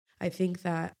I think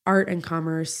that art and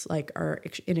commerce like are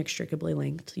inextricably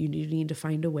linked. You need to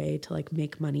find a way to like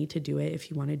make money to do it if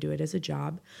you want to do it as a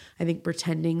job. I think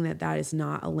pretending that that is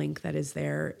not a link that is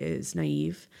there is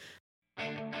naive.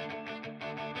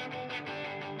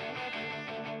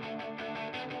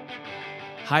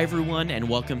 Hi, everyone, and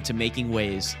welcome to Making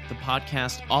Ways, the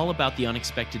podcast all about the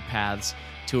unexpected paths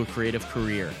to a creative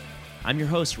career. I'm your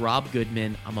host, Rob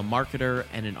Goodman. I'm a marketer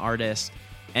and an artist,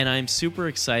 and I'm super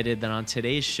excited that on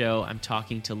today's show, I'm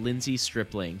talking to Lindsay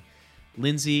Stripling.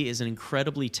 Lindsay is an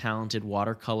incredibly talented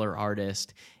watercolor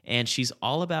artist, and she's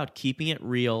all about keeping it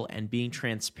real and being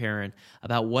transparent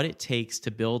about what it takes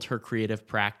to build her creative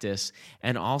practice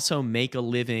and also make a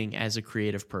living as a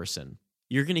creative person.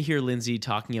 You're going to hear Lindsay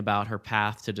talking about her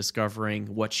path to discovering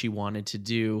what she wanted to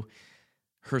do,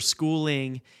 her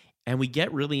schooling, and we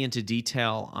get really into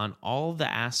detail on all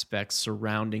the aspects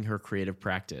surrounding her creative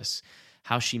practice,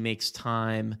 how she makes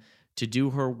time to do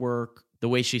her work, the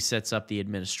way she sets up the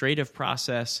administrative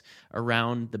process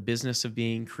around the business of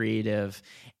being creative,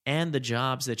 and the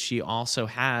jobs that she also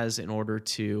has in order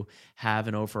to have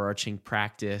an overarching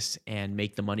practice and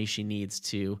make the money she needs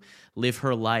to live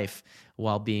her life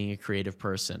while being a creative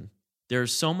person.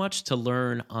 There's so much to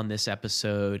learn on this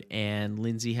episode, and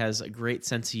Lindsay has a great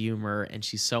sense of humor, and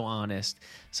she's so honest.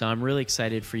 So I'm really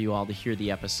excited for you all to hear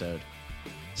the episode.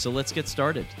 So let's get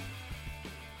started.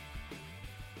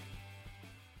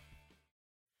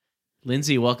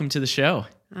 Lindsay, welcome to the show.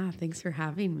 Thanks for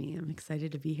having me. I'm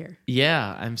excited to be here.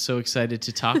 Yeah, I'm so excited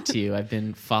to talk to you. I've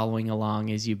been following along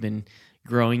as you've been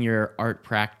growing your art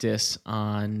practice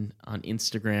on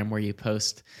Instagram, where you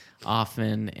post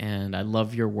often, and I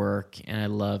love your work, and I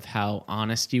love how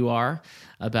honest you are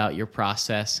about your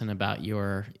process and about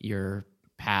your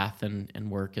path and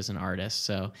work as an artist.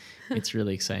 So it's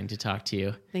really exciting to talk to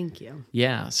you. Thank you.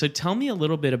 Yeah. So tell me a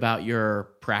little bit about your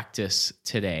practice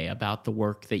today, about the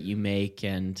work that you make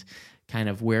and kind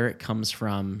of where it comes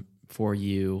from for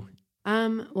you.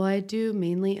 Well, I do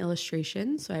mainly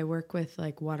illustration. So I work with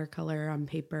like watercolor on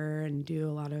paper and do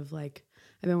a lot of like,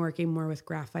 I've been working more with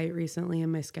graphite recently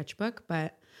in my sketchbook,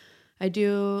 but I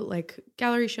do like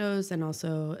gallery shows and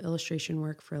also illustration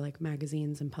work for like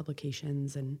magazines and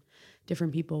publications and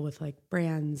different people with like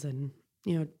brands and,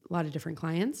 you know, a lot of different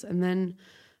clients. And then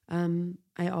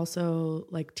I also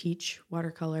like teach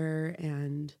watercolor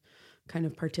and kind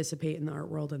of participate in the art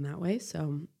world in that way.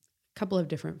 So a couple of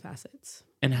different facets.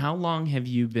 And how long have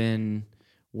you been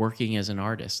working as an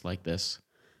artist like this?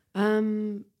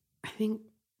 I think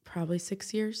probably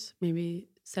 6 years, maybe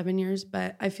 7 years,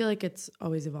 but I feel like it's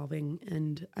always evolving.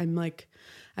 And I'm like,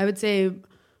 I would say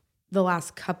the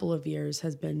last couple of years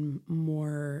has been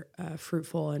more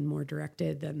fruitful and more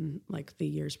directed than like the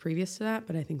years previous to that.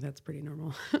 But I think that's pretty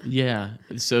normal. Yeah.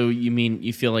 So you mean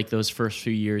you feel like those first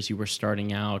few years you were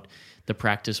starting out, the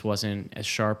practice wasn't as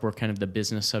sharp, or kind of the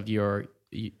business of your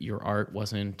art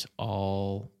wasn't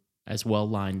all as well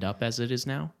lined up as it is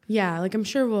now? Yeah, like I'm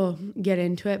sure we'll get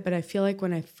into it, but I feel like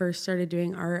when I first started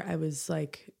doing art, I was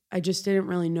like, I just didn't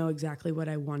really know exactly what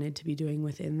I wanted to be doing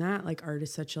within that. Like art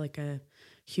is such like a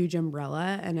huge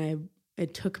umbrella, and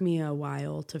it took me a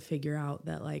while to figure out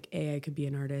that like A, I could be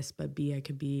an artist, but B, I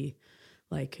could be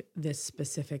like this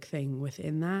specific thing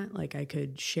within that. Like I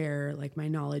could share like my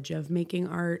knowledge of making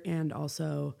art and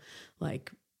also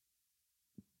like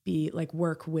be like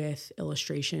work with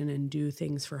illustration and do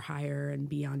things for hire and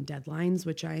be on deadlines,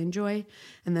 which I enjoy.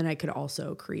 And then I could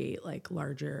also create like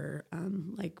larger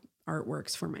like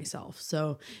artworks for myself.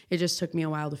 So it just took me a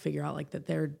while to figure out like that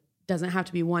there doesn't have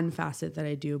to be one facet that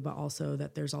I do, but also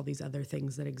that there's all these other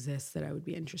things that exist that I would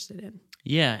be interested in.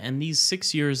 Yeah, and these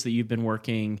 6 years that you've been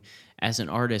working as an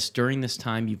artist, during this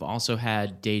time you've also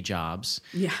had day jobs.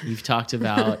 Yeah. You've talked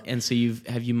about, and so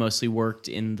have you mostly worked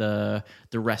in the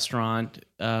restaurant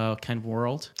kind of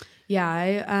world? Yeah,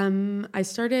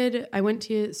 I went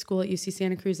to school at UC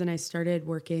Santa Cruz, and I started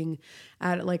working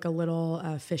at like a little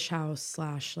fish house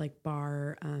 / like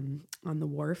bar on the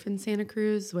wharf in Santa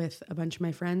Cruz with a bunch of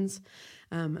my friends,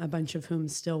 a bunch of whom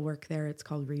still work there. It's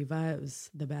called Riva. It was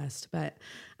the best. But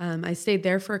I stayed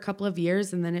there for a couple of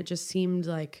years, and then it just seemed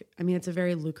like, I mean, it's a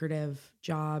very lucrative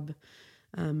job.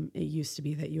 It used to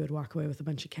be that you would walk away with a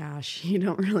bunch of cash. You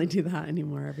don't really do that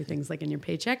anymore. Everything's like in your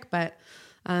paycheck, but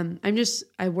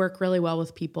I work really well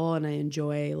with people, and I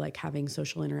enjoy like having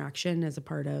social interaction as a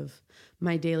part of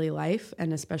my daily life.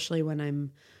 And especially when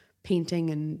I'm painting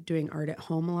and doing art at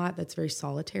home a lot, that's very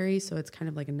solitary. So it's kind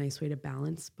of like a nice way to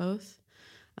balance both.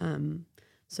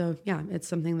 So yeah, it's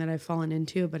something that I've fallen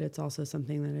into, but it's also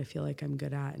something that I feel like I'm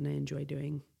good at and I enjoy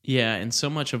doing. Yeah, and so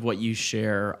much of what you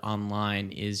share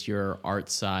online is your art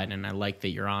side, and I like that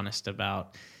you're honest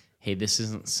about hey, this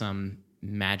isn't some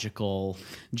magical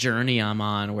journey I'm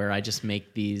on where I just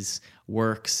make these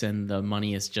works and the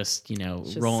money is just, It's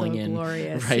just rolling so in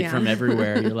glorious, right yeah. from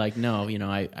everywhere. You're like, no,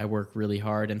 I work really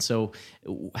hard. And so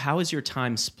how is your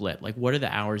time split? Like, what are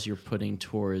the hours you're putting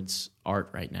towards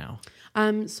art right now?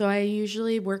 So I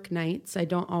usually work nights. I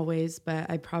don't always, but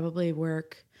I probably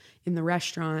work in the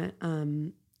restaurant.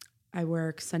 I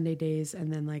work Sunday days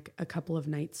and then like a couple of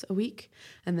nights a week.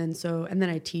 And then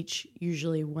I teach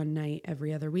usually one night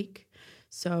every other week.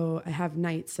 So I have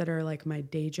nights that are like my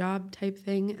day job type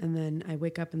thing. And then I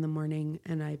wake up in the morning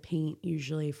and I paint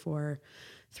usually for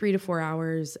 3 to 4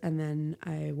 hours. And then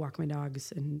I walk my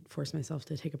dogs and force myself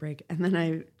to take a break. And then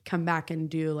I come back and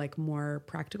do like more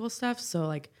practical stuff. So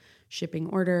like shipping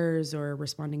orders or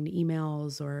responding to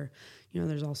emails or,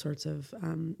 there's all sorts of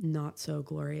not so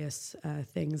glorious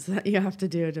things that you have to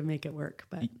do to make it work.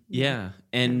 But yeah.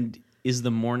 And is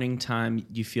the morning time,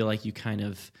 you feel like you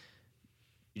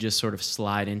just sort of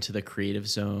slide into the creative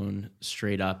zone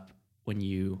straight up when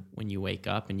you wake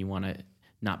up and you want to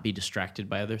not be distracted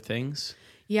by other things?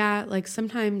 Yeah, like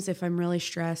sometimes if I'm really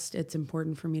stressed, it's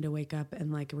important for me to wake up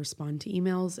and like respond to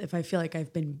emails. If I feel like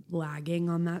I've been lagging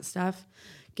on that stuff,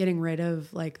 getting rid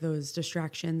of like those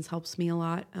distractions helps me a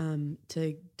lot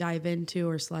to dive into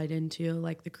or slide into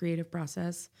like the creative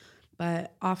process.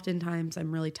 But oftentimes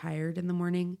I'm really tired in the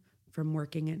morning from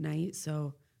working at night.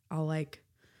 So I'll like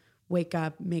wake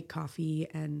up, make coffee,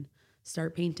 and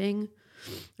start painting.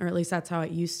 Or at least that's how I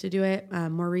used to do it.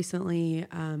 More recently,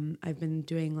 I've been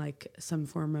doing like some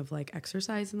form of like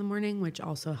exercise in the morning, which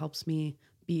also helps me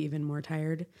be even more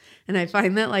tired. And I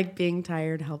find that like being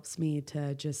tired helps me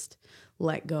to just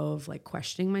let go of like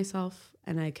questioning myself,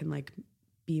 and I can like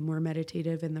be more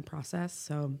meditative in the process.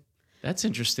 So that's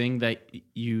interesting that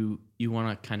you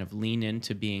want to kind of lean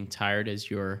into being tired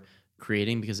as you're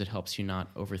creating because it helps you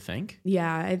not overthink.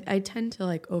 Yeah, I tend to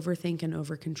like overthink and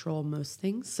over control most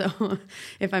things. So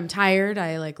if I'm tired,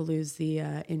 I like lose the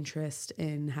interest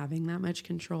in having that much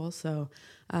control. So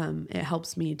it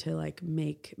helps me to like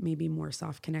make maybe more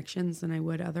soft connections than I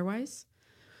would otherwise.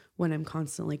 When I'm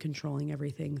constantly controlling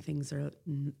everything, things are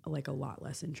like a lot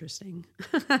less interesting.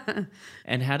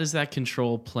 And how does that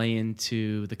control play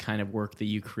into the kind of work that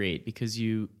you create? Because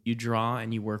you draw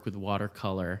and you work with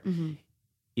watercolor. Mm-hmm.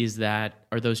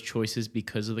 Are those choices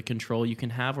because of the control you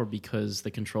can have or because the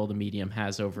control the medium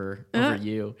has over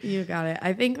you? You got it.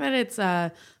 I think that it's,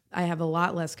 I have a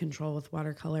lot less control with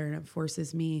watercolor, and it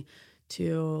forces me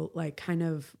to like kind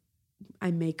of,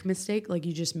 I make mistake. Like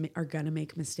you just are going to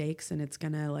make mistakes, and it's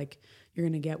going to like, you're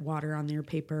going to get water on your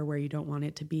paper where you don't want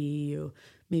it to be. You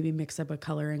maybe mix up a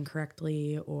color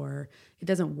incorrectly, or it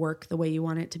doesn't work the way you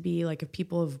want it to be. Like if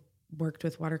people have worked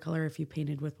with watercolor, if you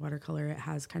painted with watercolor, it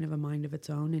has kind of a mind of its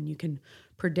own, and you can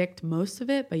predict most of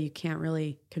it, but you can't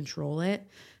really control it.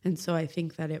 And so I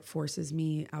think that it forces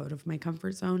me out of my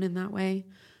comfort zone in that way.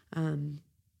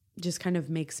 Just kind of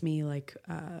makes me like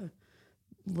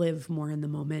live more in the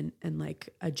moment and like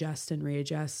adjust and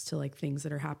readjust to like things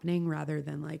that are happening rather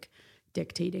than like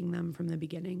dictating them from the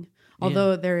beginning.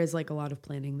 Although there is like a lot of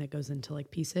planning that goes into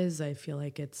like pieces, I feel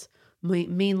like it's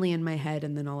mainly in my head,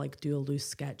 and then I'll like do a loose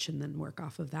sketch and then work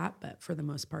off of that. But for the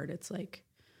most part, it's like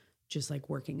just like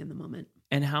working in the moment.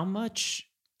 And how much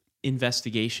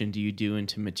investigation do you do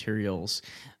into materials?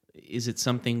 Is it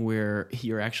something where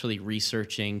you're actually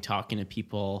researching, talking to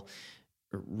people,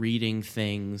 reading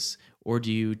things, or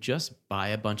do you just buy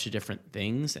a bunch of different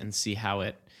things and see how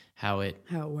it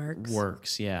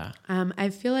works? Yeah. I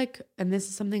feel like, and this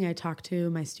is something I talk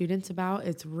to my students about,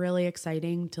 it's really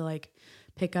exciting to like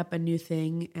pick up a new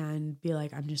thing and be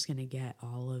like, I'm just going to get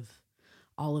all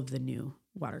of the new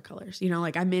watercolors.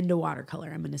 Like I'm into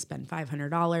watercolor. I'm going to spend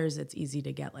 $500. It's easy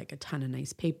to get like a ton of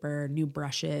nice paper, new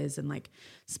brushes, and like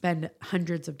spend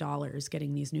hundreds of dollars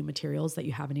getting these new materials that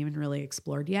you haven't even really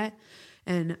explored yet.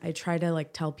 And I try to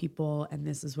like tell people, and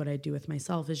this is what I do with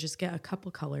myself, is just get a couple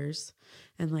colors,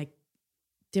 and like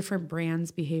different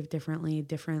brands behave differently,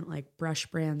 different like brush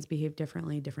brands behave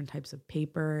differently, different types of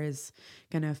paper is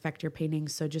going to affect your painting.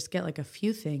 So just get like a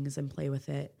few things and play with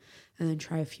it, and then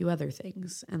try a few other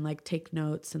things and like take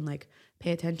notes and like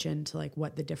pay attention to like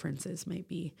what the differences might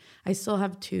be. I still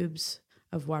have tubes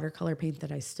of watercolor paint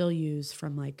that I still use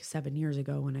from like 7 years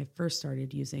ago when I first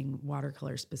started using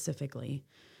watercolor specifically.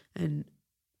 And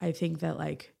I think that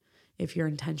like if you're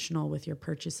intentional with your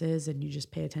purchases and you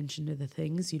just pay attention to the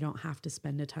things, you don't have to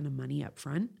spend a ton of money up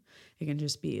front. It can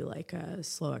just be like a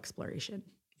slow exploration.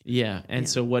 Yeah. And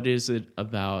so what is it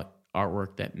about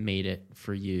artwork that made it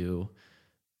for you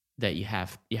that you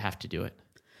have to do it?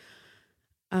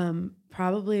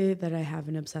 Probably that I have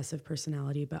an obsessive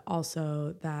personality, but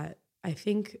also that I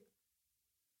think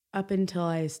up until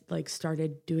I like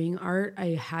started doing art, I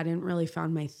hadn't really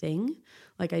found my thing.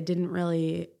 Like I didn't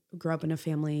really grow up in a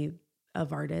family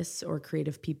of artists or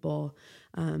creative people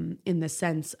in the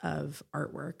sense of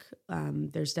artwork.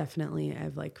 There's definitely, I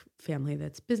have like family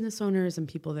that's business owners and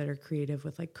people that are creative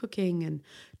with like cooking and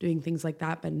doing things like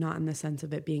that, but not in the sense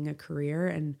of it being a career.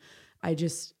 And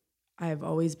I've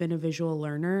always been a visual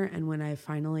learner. And when I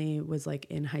finally was like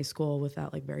in high school with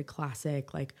that like very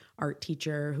classic like art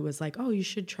teacher who was like, oh, you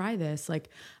should try this. Like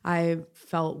I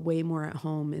felt way more at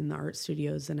home in the art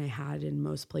studios than I had in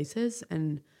most places.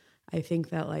 And I think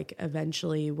that like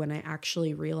eventually when I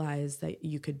actually realized that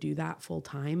you could do that full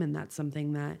time, and that's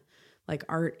something that like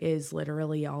art is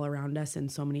literally all around us in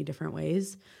so many different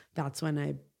ways, that's when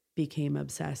I became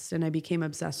obsessed. And I became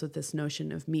obsessed with this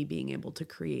notion of me being able to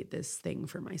create this thing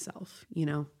for myself, you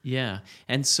know? Yeah.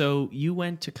 And so you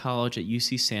went to college at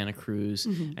UC Santa Cruz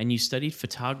and you studied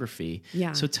photography.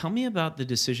 Yeah. So tell me about the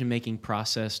decision-making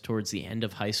process towards the end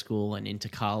of high school and into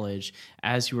college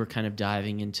as you were kind of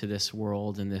diving into this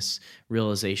world and this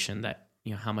realization that,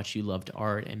 you know, how much you loved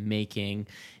art and making.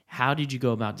 How did you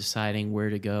go about deciding where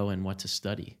to go and what to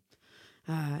study?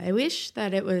 I wish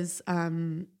that it was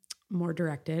more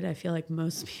directed. I feel like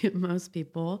most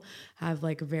people have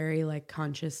like a very like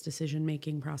conscious decision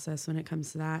making process when it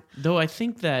comes to that. Though I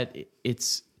think that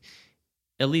it's,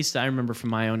 at least I remember from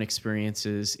my own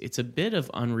experiences, it's a bit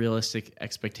of unrealistic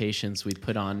expectations we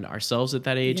put on ourselves at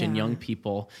that age and young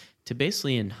people to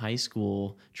basically in high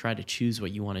school try to choose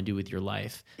what you want to do with your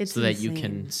life so that you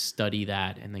can study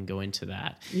that and then go into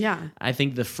that. Yeah. I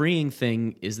think the freeing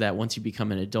thing is that once you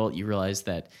become an adult, you realize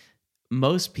that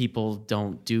most people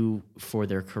don't do for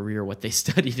their career what they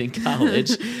studied in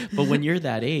college. But when you're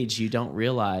that age, you don't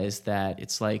realize that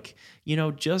it's like, you know,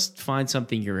 just find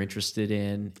something you're interested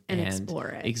in and explore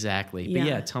it. Exactly. But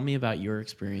yeah, tell me about your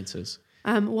experiences.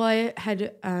 Well, I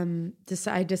had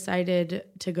I decided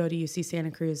to go to UC Santa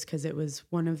Cruz because it was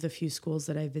one of the few schools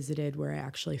that I visited where I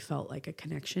actually felt like a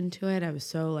connection to it. I was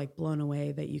so like blown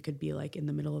away that you could be like in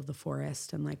the middle of the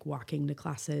forest and like walking to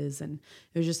classes, and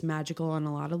it was just magical on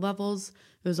a lot of levels.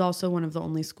 It was also one of the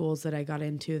only schools that I got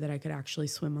into that I could actually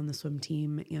swim on the swim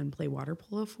team and play water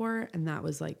polo for, and that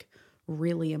was like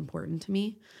really important to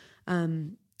me.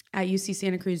 At UC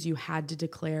Santa Cruz, you had to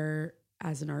declare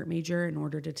as an art major in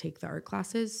order to take the art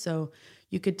classes. So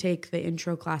you could take the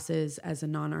intro classes as a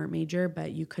non-art major,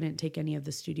 but you couldn't take any of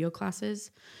the studio classes.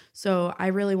 So I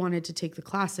really wanted to take the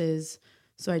classes.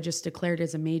 So I just declared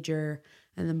as a major.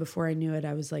 And then before I knew it,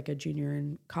 I was like a junior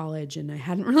in college and I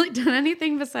hadn't really done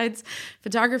anything besides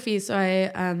photography. So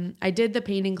I did the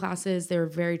painting classes. They were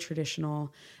very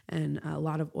traditional and a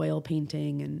lot of oil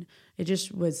painting. And it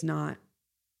just was not,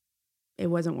 it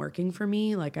wasn't working for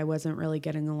me. Like I wasn't really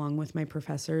getting along with my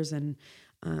professors, and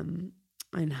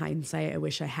in hindsight, I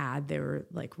wish I had. They were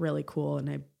like really cool and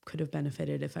I could have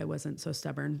benefited if I wasn't so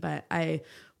stubborn. But I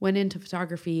went into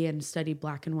photography and studied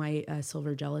black and white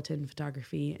silver gelatin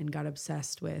photography and got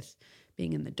obsessed with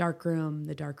being in the darkroom.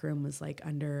 The darkroom was like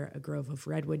under a grove of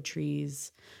redwood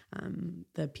trees.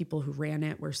 The people who ran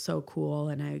it were so cool.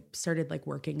 And I started like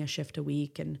working a shift a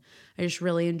week and I just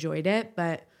really enjoyed it.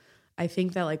 But I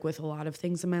think that like with a lot of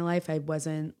things in my life, I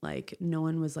wasn't like, no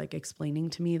one was like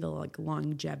explaining to me the like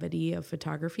longevity of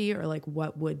photography or like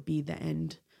what would be the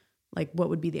end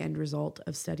result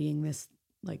of studying this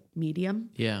like medium.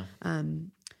 Yeah.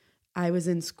 I was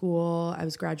in school, I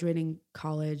was graduating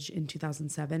college in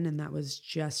 2007, and that was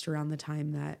just around the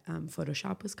time that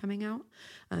Photoshop was coming out,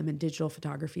 and digital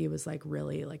photography was like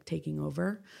really like taking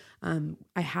over.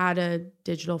 I had a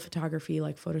digital photography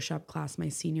like Photoshop class my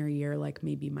senior year, like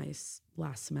maybe my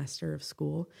last semester of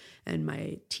school, and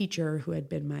my teacher, who had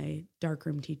been my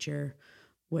darkroom teacher,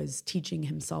 was teaching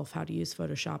himself how to use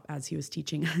Photoshop as he was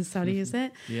teaching us how to use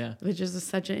it. Yeah, which is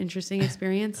such an interesting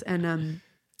experience. And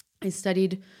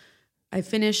I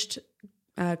finished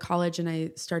college and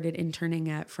I started interning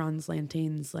at Franz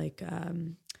Lantain's like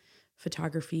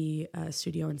photography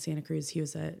studio in Santa Cruz. He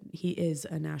is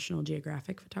a National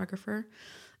Geographic photographer.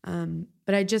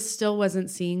 But I just still wasn't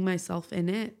seeing myself in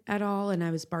it at all. And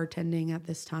I was bartending at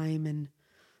this time. And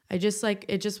I just like,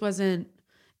 it just wasn't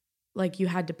like you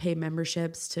had to pay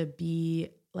memberships to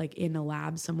be like in a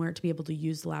lab somewhere to be able to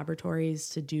use laboratories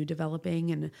to do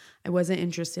developing. And I wasn't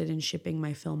interested in shipping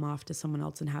my film off to someone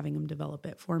else and having them develop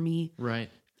it for me. Right.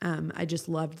 I just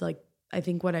loved like, I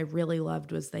think what I really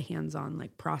loved was the hands-on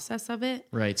like process of it.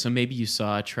 Right. So maybe you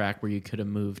saw a track where you could have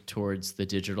moved towards the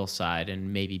digital side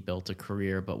and maybe built a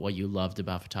career, but what you loved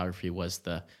about photography was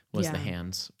the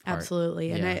hands part. Absolutely.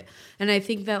 Yeah. And I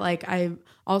think that like I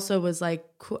also was like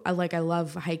I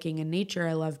love hiking in nature.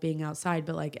 I love being outside,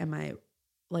 but like am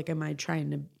I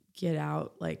trying to get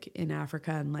out like in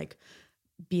Africa and like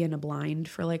be in a blind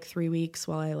for like 3 weeks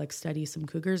while I like study some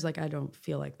cougars. Like, I don't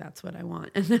feel like that's what I want.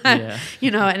 And Yeah.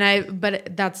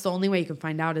 but that's the only way you can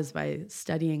find out is by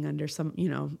studying under some,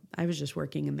 I was just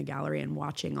working in the gallery and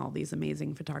watching all these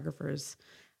amazing photographers,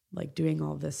 like doing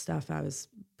all this stuff. I was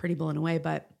pretty blown away,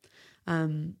 but,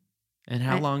 and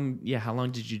how long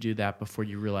did you do that before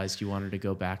you realized you wanted to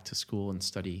go back to school and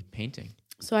study painting?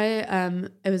 So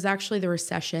it was actually the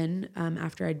recession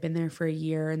after I'd been there for a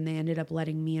year, and they ended up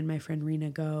letting me and my friend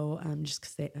Rena go just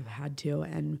because they had to.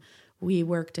 And we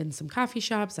worked in some coffee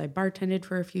shops. I bartended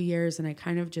for a few years, and I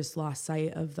kind of just lost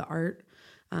sight of the art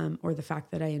or the fact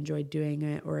that I enjoyed doing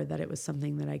it or that it was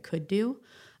something that I could do.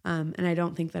 And I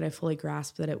don't think that I fully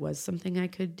grasped that it was something I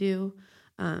could do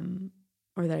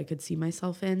or that I could see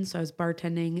myself in. So I was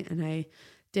bartending, and I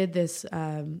did this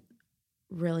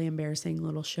really embarrassing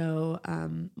little show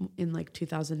in like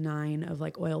 2009 of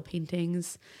like oil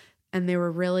paintings, and they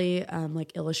were really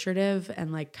like illustrative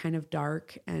and like kind of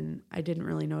dark, and I didn't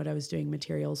really know what I was doing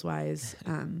materials wise,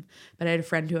 but I had a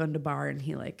friend who owned a bar, and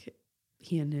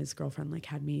he and his girlfriend like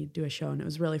had me do a show, and it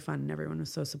was really fun, and everyone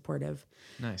was so supportive.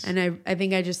 Nice. And I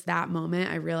think that moment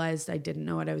I realized I didn't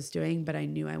know what I was doing, but I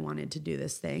knew I wanted to do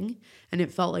this thing, and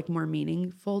it felt like more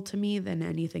meaningful to me than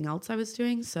anything else I was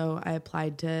doing. So I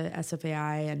applied to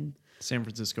SFAI and San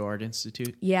Francisco Art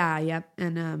Institute. Yeah. Yep.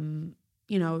 And,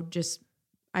 just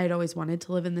I had always wanted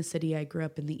to live in the city. I grew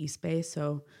up in the East Bay.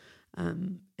 So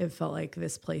it felt like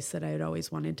this place that I had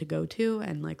always wanted to go to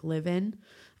and like live in.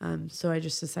 So I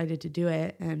just decided to do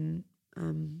it. And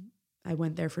I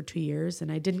went there for 2 years,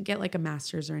 and I didn't get like a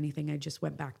master's or anything. I just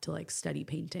went back to like study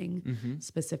painting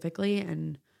specifically.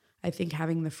 And I think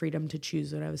having the freedom to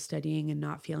choose what I was studying and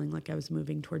not feeling like I was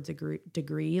moving towards a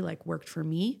degree like worked for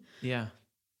me. Yeah.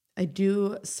 I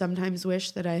do sometimes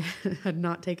wish that I had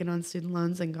not taken on student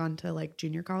loans and gone to like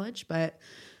junior college, but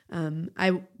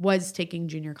I was taking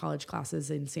junior college classes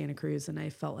in Santa Cruz, and I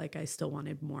felt like I still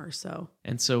wanted more. So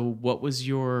what was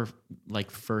your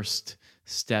like first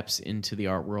steps into the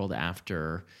art world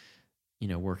after,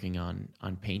 working on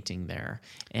painting there?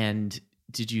 And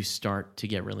did you start to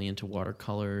get really into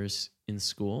watercolors in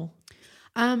school?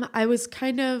 I was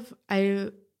when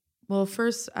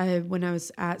I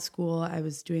was at school, I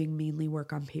was doing mainly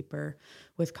work on paper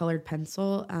with colored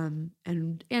pencil, and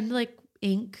like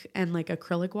ink and like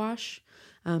acrylic wash,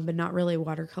 but not really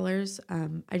watercolors.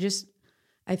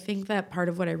 I think that part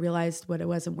of what I realized what it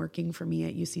wasn't working for me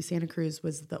at UC Santa Cruz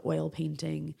was the oil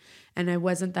painting, and I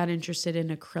wasn't that interested in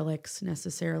acrylics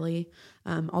necessarily,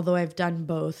 although I've done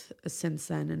both since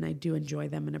then, and I do enjoy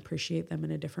them and appreciate them in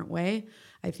a different way.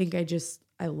 I think I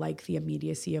like the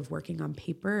immediacy of working on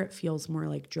paper. It feels more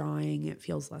like drawing. It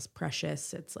feels less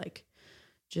precious. It's like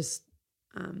just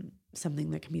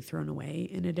something that can be thrown away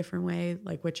in a different way,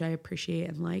 like which I appreciate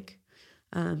and like.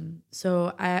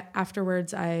 So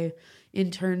afterwards I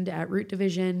interned at Root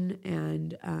Division,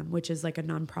 and which is like a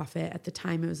nonprofit. At the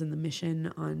time it was in the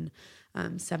Mission on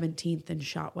 17th and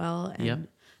Shotwell. And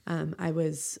I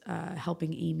was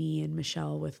helping Amy and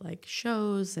Michelle with like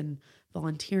shows and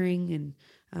volunteering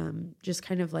and just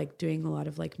kind of like doing a lot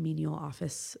of like menial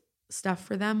office stuff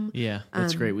for them. Yeah,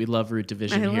 that's great. We love Root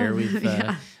Division here. We've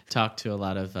talked to a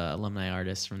lot of alumni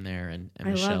artists from there, and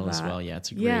Michelle as well. Yeah,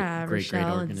 it's a great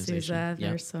organization. And Souza,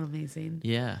 they're so amazing.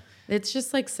 Yeah. It's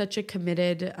just like such a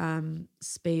committed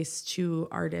space to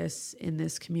artists in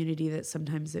this community that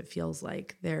sometimes it feels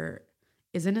like there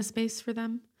isn't a space for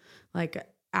them, like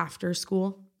after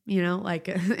school, like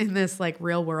in this like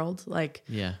real world. Like,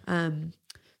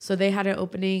 so they had an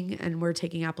opening, and we're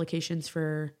taking applications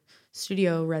for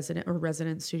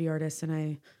resident studio artists, and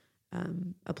I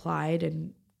applied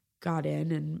and got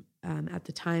in, and at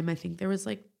the time I think there was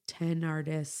like 10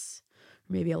 artists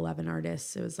or maybe 11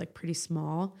 artists. It was like pretty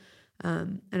small,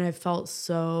 and I felt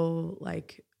so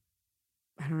like,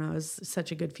 I don't know, it was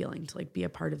such a good feeling to like be a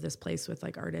part of this place with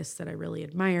like artists that I really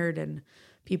admired and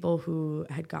people who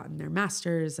had gotten their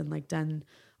masters and like done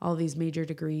all these major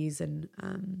degrees. And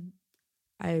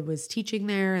I was teaching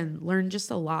there and learned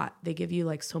just a lot. They give you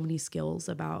like so many skills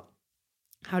about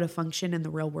how to function in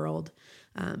the real world,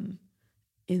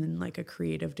 in like a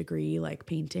creative degree, like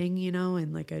painting,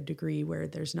 and like a degree where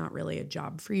there's not really a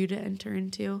job for you to enter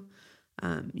into.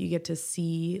 You get to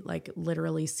see, like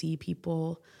literally see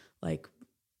people like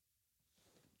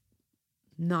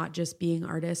not just being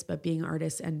artists, but being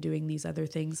artists and doing these other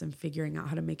things and figuring out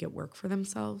how to make it work for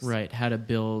themselves. Right. How to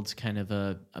build kind of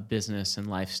a business and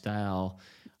lifestyle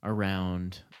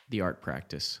around the art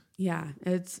practice. Yeah.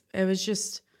 It was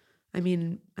just,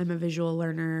 I'm a visual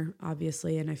learner,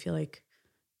 obviously, and I feel like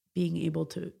being able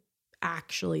to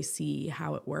actually see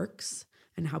how it works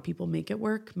and how people make it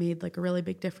work made like a really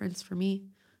big difference for me.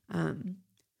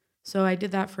 So I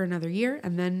did that for another year,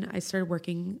 and then I started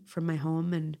working from my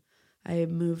home, and I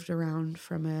moved around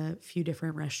from a few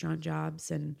different restaurant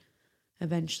jobs and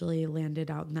eventually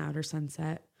landed out in the Outer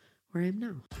Sunset where I am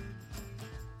now.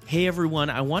 Hey everyone,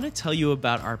 I want to tell you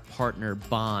about our partner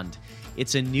Bond.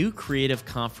 It's a new creative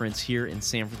conference here in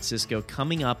San Francisco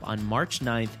coming up on March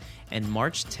 9th and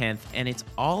March 10th, and it's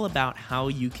all about how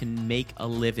you can make a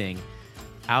living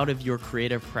out of your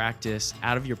creative practice,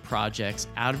 out of your projects,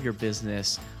 out of your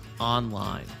business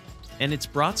online. And it's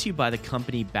brought to you by the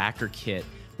company BackerKit,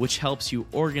 which helps you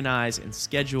organize and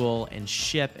schedule and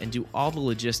ship and do all the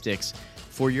logistics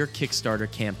for your Kickstarter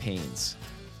campaigns.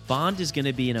 Bond is going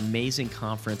to be an amazing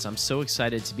conference. I'm so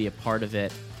excited to be a part of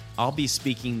it. I'll be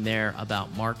speaking there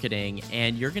about marketing,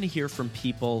 and you're going to hear from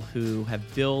people who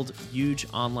have built huge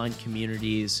online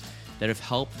communities that have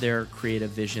helped their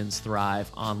creative visions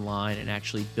thrive online and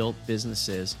actually built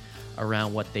businesses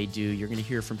around what they do. You're going to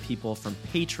hear from people from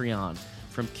Patreon,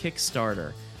 from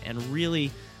Kickstarter, and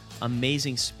really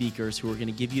amazing speakers who are going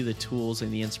to give you the tools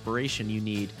and the inspiration you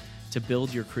need to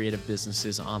build your creative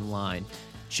businesses online.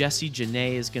 Jessie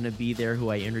Janae is going to be there, who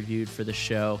I interviewed for the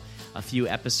show a few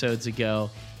episodes ago,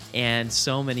 and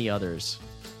so many others.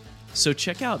 So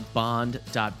check out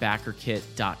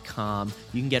bond.backerkit.com.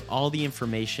 You can get all the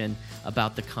information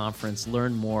about the conference,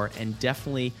 learn more, and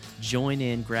definitely join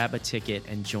in, grab a ticket,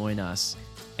 and join us.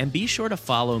 And be sure to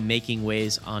follow Making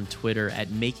Ways on Twitter at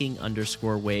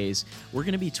making_ways. We're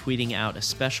going to be tweeting out a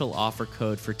special offer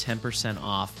code for 10%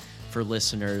 off for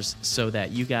listeners so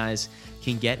that you guys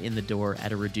can get in the door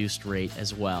at a reduced rate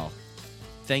as well.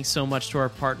 Thanks so much to our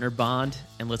partner Bond,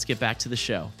 and let's get back to the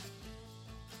show.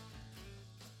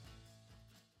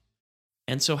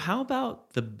 And so how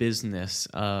about the business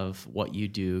of what you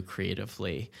do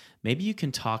creatively? Maybe you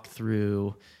can talk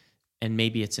through, and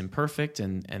maybe it's imperfect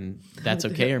and that's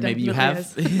okay, or maybe you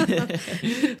have.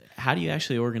 How do you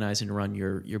actually organize and run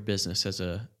your business as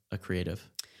a creative?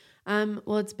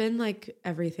 Well, it's been like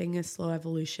everything, a slow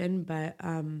evolution, but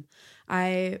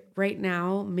I right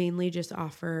now mainly just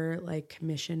offer like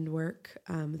commissioned work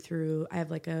through, I have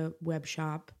like a web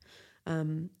shop.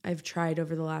 I've tried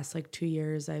over the last like 2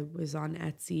 years. I was on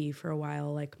Etsy for a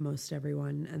while, like most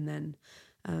everyone. And then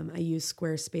I use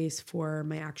Squarespace for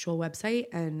my actual website,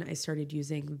 and I started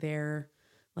using their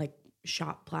like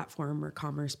shop platform or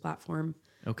commerce platform.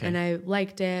 Okay. And I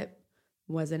liked it.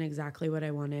 Wasn't exactly what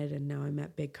I wanted, and now I'm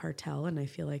at Big Cartel, and I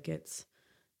feel like it's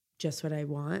just what I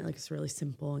want. Like it's really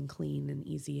simple and clean and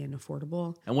easy and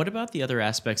affordable. And what about the other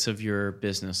aspects of your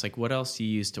business? Like what else do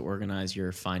you use to organize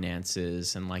your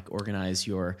finances and like organize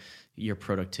your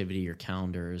productivity, your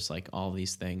calendars, like all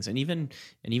these things, and even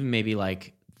maybe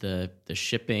like the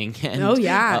shipping and all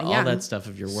that stuff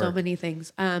of your work. So many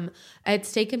things.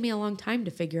 It's taken me a long time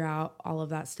to figure out all of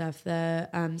that stuff.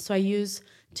 So I use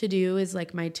To-Do is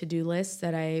like my to-do list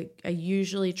that I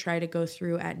usually try to go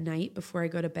through at night before I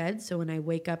go to bed. So when I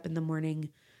wake up in the morning,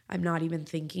 I'm not even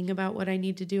thinking about what I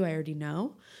need to do. I already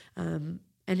know.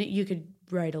 You could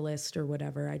write a list or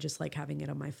whatever. I just like having it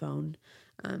on my phone.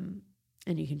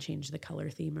 And you can change the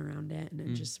color theme around it, and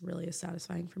it just really is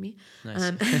satisfying for me.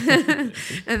 Nice.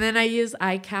 And then I use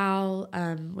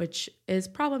iCal, which is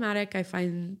problematic. I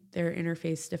find their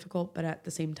interface difficult, but at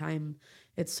the same time,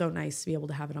 it's so nice to be able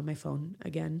to have it on my phone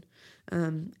again.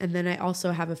 And then I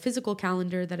also have a physical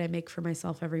calendar that I make for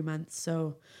myself every month.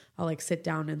 So I'll like sit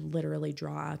down and literally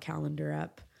draw a calendar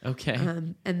up. Okay.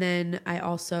 And then I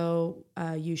also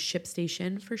use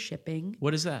ShipStation for shipping.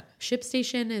 What is that?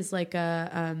 ShipStation is like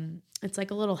it's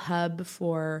like a little hub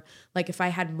for like if I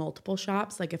had multiple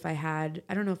shops, like if I had,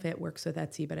 I don't know if it works with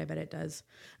Etsy, but I bet it does.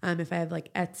 If I have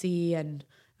like Etsy and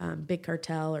Big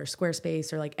Cartel or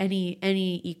Squarespace or like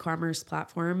any e-commerce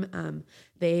platform,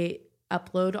 they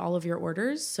upload all of your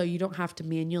orders, so you don't have to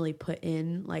manually put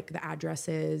in like the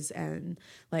addresses and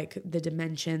like the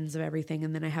dimensions of everything.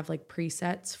 And then I have like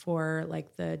presets for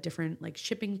like the different like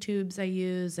shipping tubes I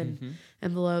use and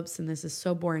envelopes. And this is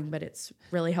so boring, but it's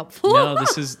really helpful. No,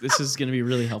 this is going to be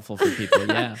really helpful for people.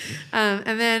 Yeah.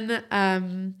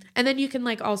 And then you can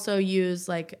like also use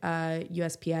like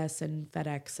USPS and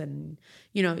FedEx, and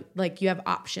you know, like you have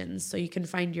options, so you can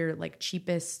find your like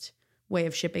cheapest way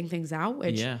of shipping things out,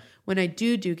 which when I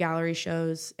do gallery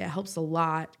shows, it helps a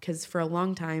lot, because for a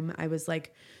long time I was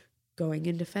like going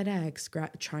into FedEx,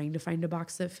 trying to find a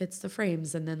box that fits the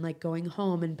frames, and then like going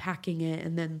home and packing it,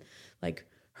 and then like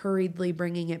hurriedly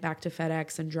bringing it back to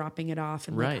FedEx and dropping it off,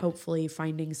 and like hopefully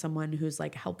finding someone who's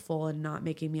like helpful and not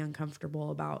making me uncomfortable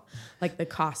about like the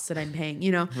costs that I'm paying,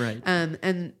 you know? Right.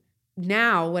 And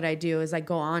now what I do is I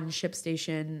go on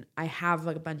ShipStation. I have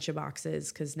like a bunch of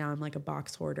boxes because now I'm like a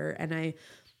box hoarder, and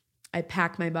I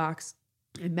pack my box,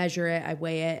 I measure it, I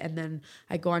weigh it, and then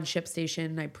I go on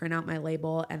ShipStation, I print out my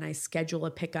label, and I schedule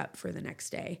a pickup for the next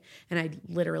day. And I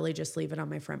literally just leave it on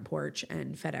my front porch,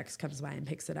 and FedEx comes by and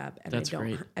picks it up. And That's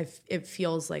great. It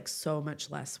feels like so much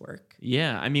less work.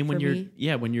 Yeah. I mean, when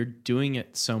you're doing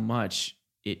it so much,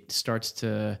 it starts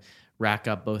to rack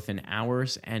up both in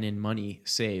hours and in money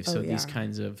saved. So these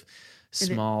kinds of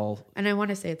small. And I want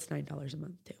to say it's $9 a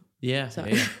month too. Yeah. So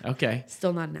yeah. Okay.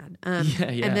 still not an ad.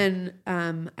 Yeah. And then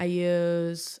I'm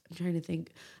trying to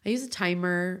think. I use a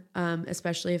timer,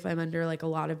 especially if I'm under like a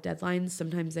lot of deadlines.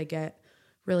 Sometimes I get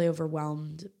really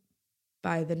overwhelmed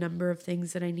by the number of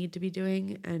things that I need to be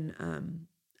doing. And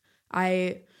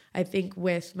I think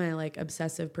with my like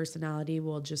obsessive personality,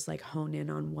 we'll just like hone in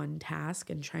on one task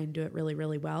and try and do it really,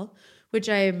 really well, which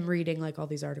I am reading like all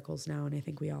these articles now. And I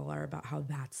think we all are about how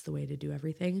that's the way to do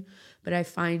everything. But I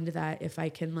find that if I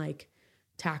can like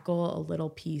tackle a little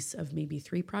piece of maybe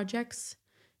 3 projects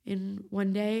in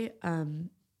one day,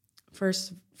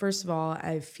 first of all,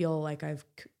 I feel like I've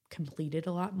completed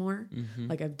a lot more. Mm-hmm.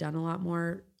 Like I've done a lot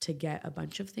more to get a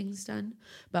bunch of things done,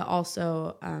 but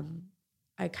also,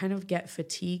 I kind of get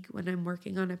fatigue when I'm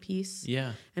working on a piece.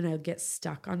 Yeah. And I get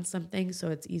stuck on something. So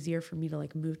it's easier for me to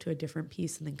like move to a different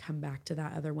piece and then come back to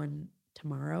that other one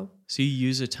tomorrow. So you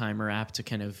use a timer app to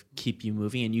kind of keep you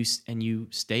moving, and you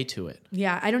stay to it.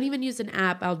 Yeah. I don't even use an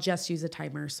app. I'll just use a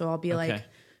timer. So I'll be like,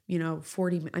 I'm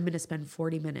going to spend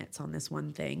 40 minutes on this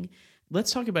one thing.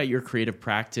 Let's talk about your creative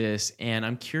practice. And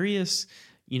I'm curious,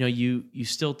 you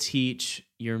still teach,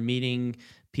 you're meeting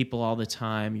people all the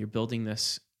time, you're building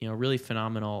this really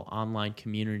phenomenal online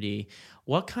community.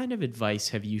 What kind of advice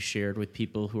have you shared with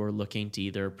people who are looking to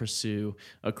either pursue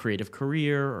a creative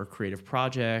career or creative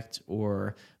project,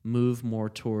 or move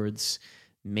more towards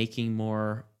making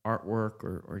more artwork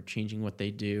or changing what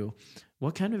they do?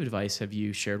 What kind of advice have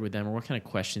you shared with them, or what kind of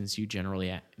questions you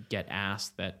generally get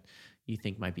asked that you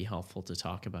think might be helpful to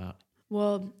talk about?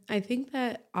 Well, I think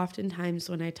that oftentimes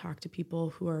when I talk to people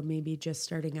who are maybe just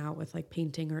starting out with like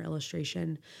painting or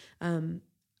illustration,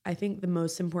 I think the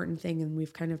most important thing, and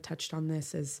we've kind of touched on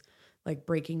this, is like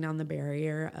breaking down the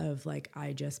barrier of like,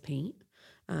 I just paint,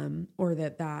 or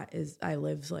that is, I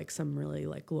live like some really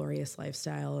like glorious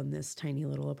lifestyle in this tiny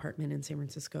little apartment in San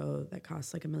Francisco that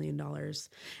costs like $1 million.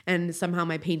 And somehow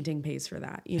my painting pays for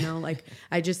that, like,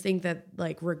 I just think that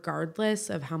like, regardless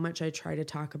of how much I try to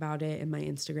talk about it in my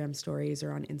Instagram stories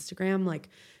or on Instagram, like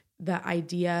the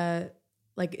idea,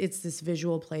 like it's this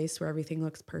visual place where everything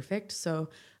looks perfect. So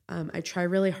I try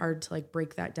really hard to like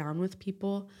break that down with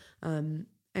people. And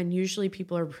usually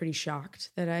people are pretty shocked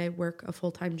that I work a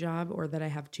full-time job or that I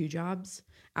have 2 jobs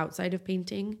outside of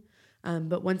painting.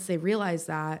 But once they realize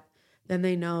that, then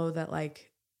they know that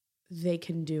like they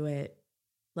can do it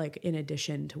like in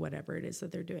addition to whatever it is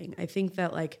that they're doing. I think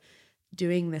that like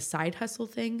doing the side hustle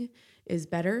thing is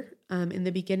better in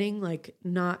the beginning, like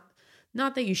not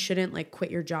that you shouldn't like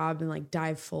quit your job and like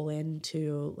dive full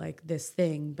into like this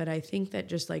thing, but I think that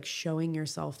just like showing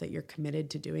yourself that you're committed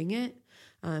to doing it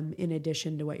in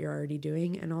addition to what you're already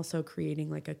doing, and also creating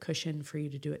like a cushion for you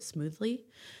to do it smoothly.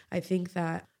 I think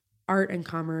that art and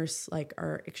commerce like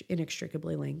are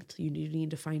inextricably linked. You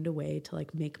need to find a way to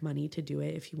like make money to do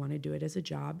it if you want to do it as a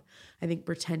job. I think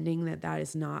pretending that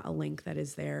is not a link that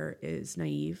is there is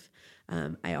naive.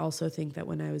 I also think that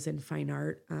when I was in fine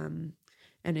art,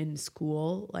 and in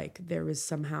school, like there was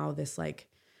somehow this like,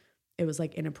 it was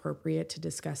like inappropriate to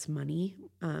discuss money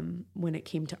when it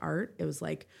came to art. It was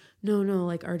like, no,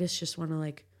 like artists just want to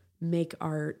like make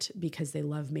art because they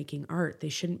love making art. They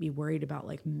shouldn't be worried about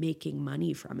like making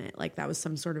money from it. Like that was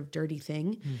some sort of dirty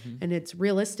thing. Mm-hmm. And it's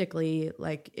realistically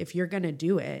like, if you're going to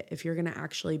do it, if you're going to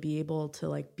actually be able to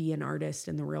like be an artist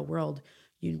in the real world,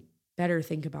 you better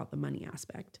think about the money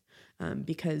aspect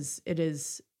because it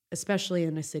is, especially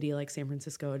in a city like San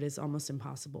Francisco, it is almost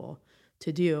impossible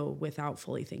to do without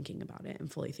fully thinking about it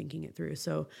and fully thinking it through.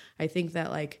 So I think that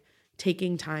like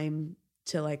taking time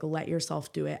to like let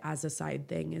yourself do it as a side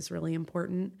thing is really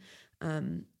important.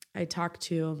 I talk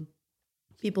to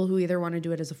people who either want to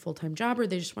do it as a full-time job or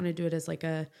they just want to do it as like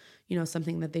a,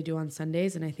 something that they do on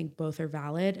Sundays. And I think both are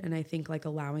valid. And I think like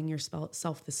allowing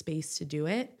yourself the space to do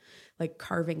it, like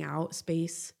carving out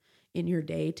space in your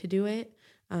day to do it,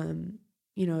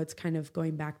 it's kind of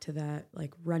going back to that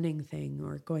like running thing,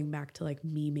 or going back to like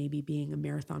me maybe being a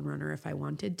marathon runner if I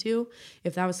wanted to.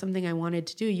 If that was something I wanted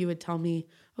to do, you would tell me,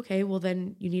 okay, well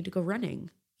then you need to go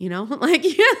running. like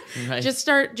Right. just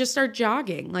start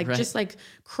jogging, like Right. just like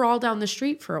crawl down the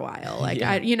street for a while. Like,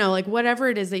 Yeah. like whatever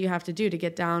it is that you have to do to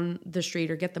get down the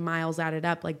street or get the miles added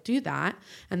up, like do that.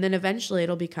 And then eventually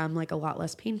it'll become like a lot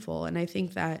less painful. And I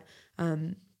think that,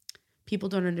 people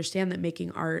don't understand that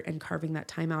making art and carving that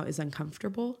time out is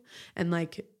uncomfortable and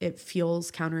like it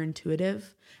feels counterintuitive.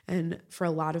 And for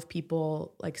a lot of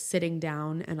people, like sitting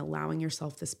down and allowing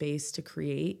yourself the space to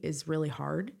create is really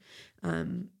hard.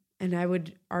 And I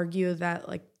would argue that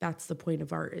like that's the point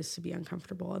of art, is to be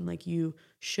uncomfortable, and like you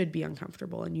should be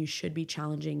uncomfortable and you should be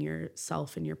challenging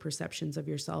yourself and your perceptions of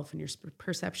yourself and your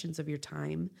perceptions of your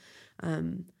time.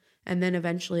 And then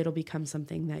eventually it'll become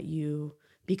something that you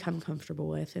become comfortable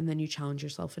with, and then you challenge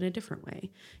yourself in a different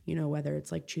way, whether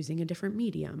it's like choosing a different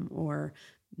medium or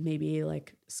maybe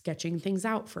like sketching things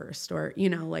out first, or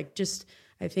like just,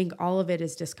 I think all of it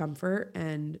is discomfort,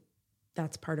 and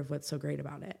that's part of what's so great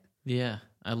about it. Yeah,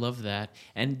 I love that.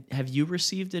 And have you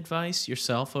received advice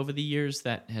yourself over the years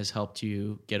that has helped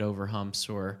you get over humps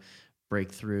or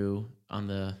break through on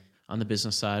the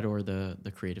business side or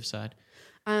the creative side?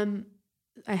 I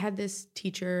had this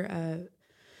teacher,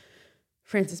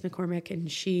 Frances McCormick, and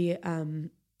she,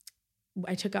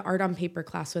 I took an art on paper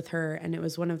class with her, and it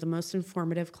was one of the most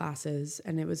informative classes.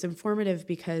 And it was informative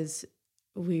because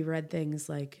we read things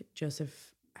like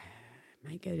Joseph, I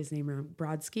might get his name wrong,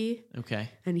 Brodsky. Okay.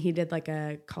 And he did like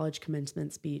a college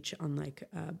commencement speech on like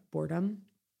boredom.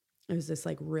 It was this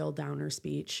like real downer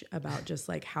speech about just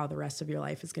like how the rest of your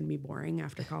life is going to be boring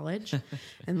after college.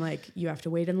 And like you have to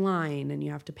wait in line and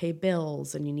you have to pay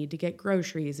bills and you need to get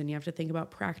groceries and you have to think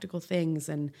about practical things.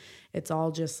 And it's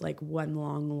all just like one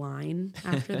long line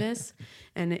after this.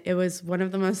 And it was one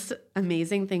of the most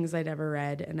amazing things I'd ever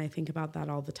read. And I think about that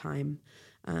all the time.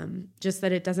 Just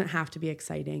that it doesn't have to be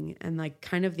exciting. And like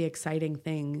kind of the exciting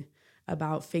thing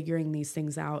about figuring these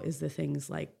things out is the things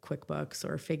like QuickBooks,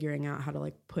 or figuring out how to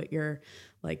like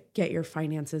get your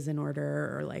finances in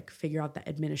order, or like figure out the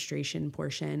administration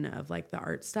portion of like the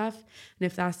art stuff. And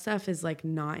if that stuff is like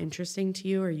not interesting to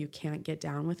you, or you can't get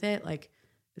down with it, like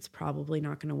it's probably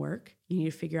not going to work. You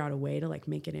need to figure out a way to like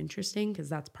make it interesting, because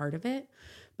that's part of it.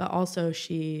 But also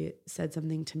she said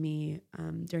something to me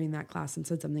during that class, and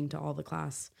said something to all the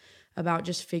class about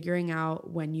just figuring out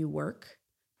when you work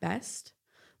best.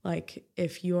 Like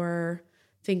if you're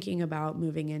thinking about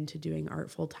moving into doing art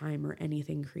full time or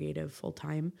anything creative full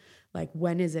time, like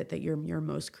when is it that you're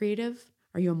most creative?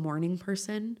 Are you a morning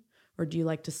person, or do you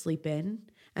like to sleep in?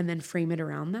 And then frame it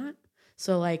around that.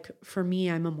 So like for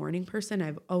me, I'm a morning person.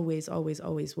 I've always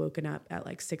woken up at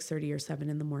like 6:30 or 7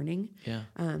 in the morning. Yeah.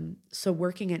 So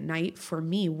working at night for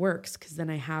me works, because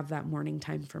then I have that morning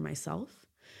time for myself.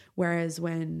 Whereas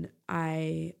when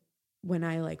I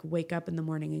like wake up in the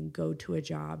morning and go to a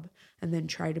job and then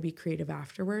try to be creative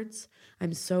afterwards,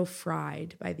 I'm so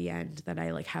fried by the end that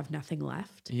I like have nothing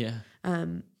left. Yeah.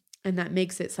 And that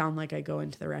makes it sound like I go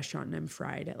into the restaurant and I'm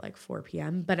fried at like 4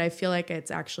 p.m. But I feel like it's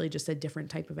actually just a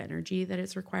different type of energy that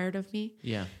is required of me.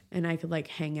 Yeah. And I could like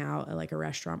hang out at like a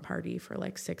restaurant party for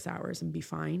like 6 hours and be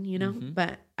fine,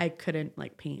 but I couldn't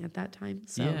like paint at that time.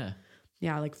 So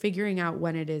yeah, like figuring out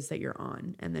when it is that you're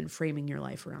on and then framing your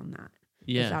life around that.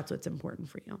 Yeah. If that's what's important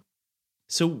for you.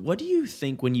 So what do you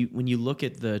think when you look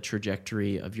at the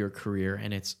trajectory of your career,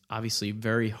 and it's obviously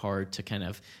very hard to kind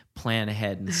of plan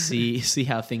ahead and see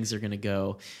how things are going to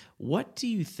go, what do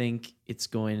you think it's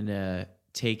going to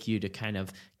take you to kind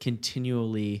of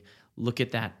continually look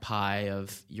at that pie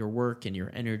of your work and your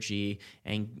energy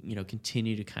and,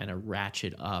 continue to kind of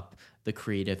ratchet up the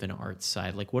creative and art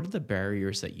side? Like, what are the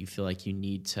barriers that you feel like you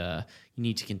need to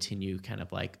continue kind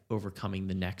of like overcoming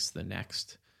the next?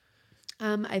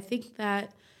 I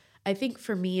think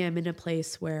for me, I'm in a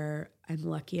place where I'm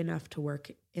lucky enough to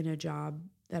work in a job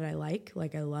that I like.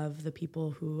 Like I love the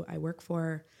people who I work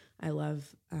for. I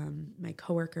love my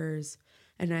coworkers,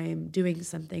 and I'm doing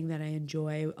something that I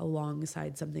enjoy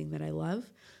alongside something that I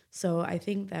love. So I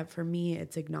think that for me,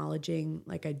 it's acknowledging,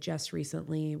 like I just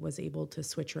recently was able to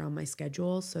switch around my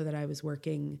schedule so that I was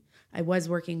working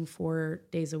 4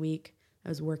 days a week. I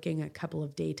was working a couple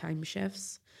of daytime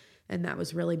shifts, and that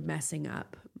was really messing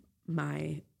up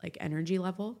my like energy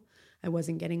level. I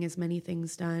wasn't getting as many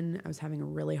things done. I was having a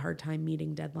really hard time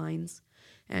meeting deadlines.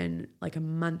 And like a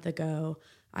month ago,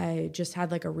 I just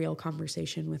had like a real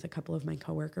conversation with a couple of my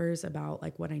coworkers about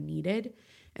like what I needed.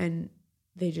 And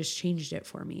they just changed it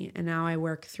for me. And now I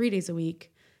work 3 days a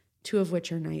week, 2 of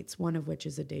which are nights, 1 of which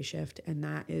is a day shift. And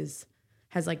that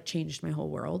has like changed my whole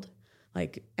world.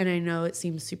 Like, and I know it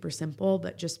seems super simple,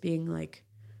 but just being like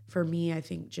for me, I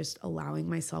think just allowing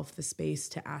myself the space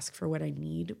to ask for what I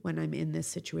need when I'm in this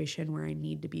situation where I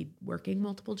need to be working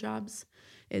multiple jobs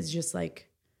is just like,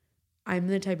 I'm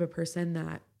the type of person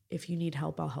that if you need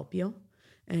help, I'll help you.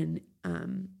 And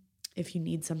if you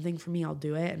need something from me, I'll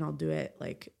do it, and I'll do it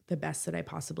like the best that I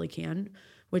possibly can,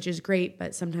 which is great.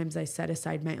 But sometimes I set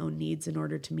aside my own needs in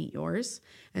order to meet yours.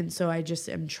 And so I just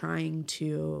am trying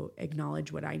to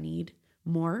acknowledge what I need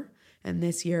more. And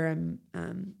this year I'm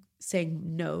saying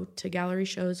no to gallery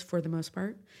shows for the most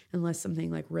part, unless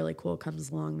something like really cool comes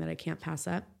along that I can't pass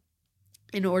up,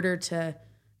 in order to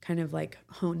kind of like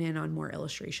hone in on more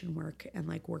illustration work and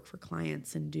like work for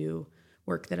clients and do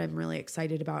work that I'm really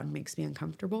excited about and makes me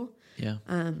uncomfortable. Yeah.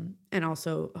 And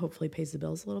also hopefully pays the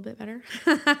bills a little bit better.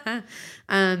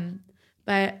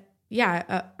 But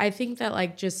yeah, I think that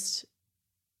like just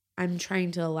I'm trying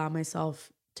to allow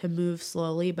myself to move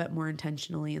slowly, but more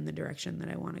intentionally in the direction that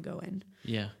I want to go in.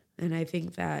 Yeah. And I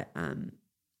think that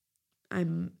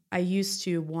I used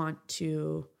to want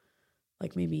to,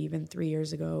 like maybe even 3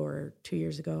 years ago or 2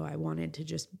 years ago, I wanted to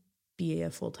just be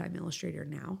a full-time illustrator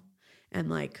now. And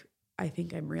like, I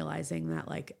think I'm realizing that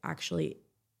like actually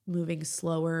moving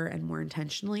slower and more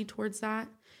intentionally towards that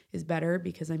is better,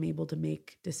 because I'm able to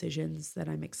make decisions that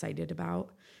I'm excited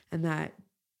about and that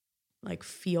like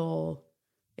feel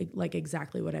like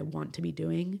exactly what I want to be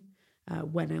doing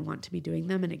when I want to be doing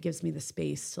them. And it gives me the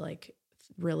space to like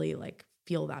really like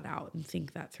feel that out and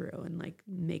think that through and like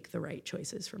make the right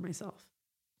choices for myself.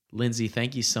 Lindsay,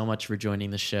 thank you so much for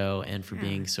joining the show and for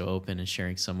being so open and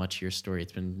sharing so much of your story.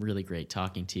 It's been really great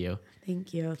talking to you.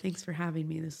 Thank you. Thanks for having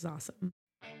me. This is awesome.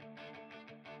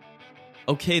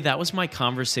 Okay, that was my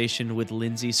conversation with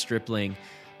Lindsay Stripling.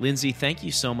 Lindsay, thank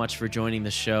you so much for joining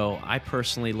the show. I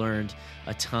personally learned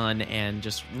a ton and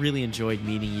just really enjoyed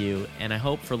meeting you. And I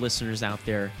hope for listeners out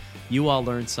there, you all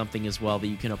learned something as well that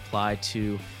you can apply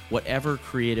to whatever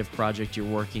creative project you're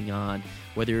working on,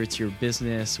 whether it's your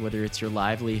business, whether it's your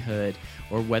livelihood,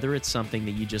 or whether it's something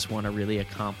that you just want to really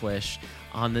accomplish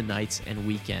on the nights and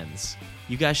weekends.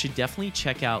 You guys should definitely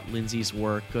check out Lindsay's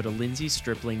work. Go to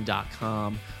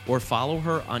lindsaystripling.com or follow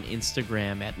her on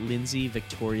Instagram at Lindsay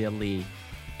Victoria Lee.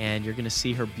 And you're going to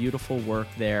see her beautiful work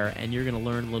there, and you're going to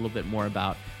learn a little bit more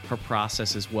about her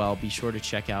process as well. Be sure to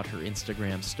check out her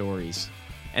Instagram stories.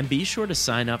 And be sure to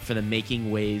sign up for the Making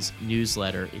Ways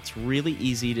newsletter. It's really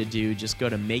easy to do. Just go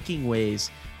to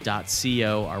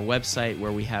makingways.co, our website,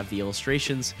 where we have the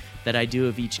illustrations that I do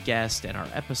of each guest and our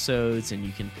episodes, and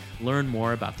you can learn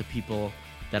more about the people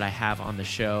that I have on the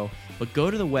show. But go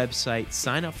to the website,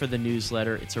 sign up for the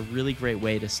newsletter. It's a really great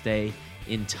way to stay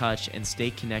in touch and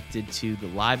stay connected to the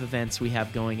live events we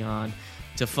have going on,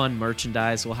 to fun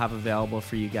merchandise we'll have available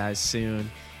for you guys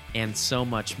soon, and so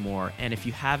much more. And if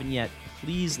you haven't yet,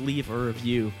 please leave a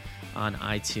review on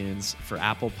iTunes for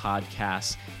Apple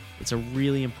Podcasts. It's a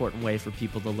really important way for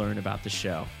people to learn about the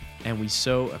show, and we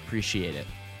so appreciate it.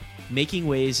 Making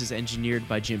Ways is engineered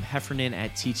by Jim Heffernan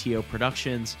at TTO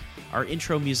Productions. Our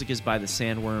intro music is by the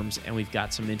Sandworms, and we've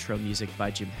got some intro music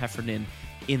by Jim Heffernan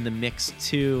in the mix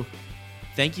too.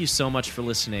 Thank you so much for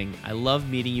listening. I love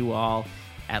meeting you all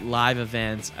at live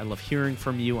events. I love hearing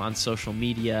from you on social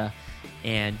media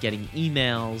and getting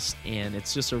emails, and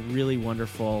it's just a really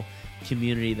wonderful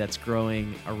community that's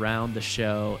growing around the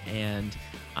show, and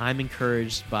I'm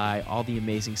encouraged by all the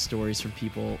amazing stories from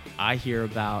people I hear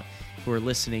about who are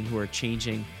listening, who are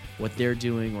changing what they're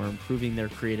doing or improving their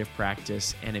creative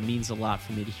practice, and it means a lot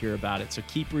for me to hear about it. So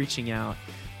keep reaching out,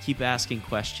 keep asking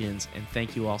questions, and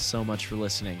thank you all so much for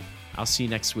listening. I'll see you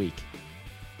next week.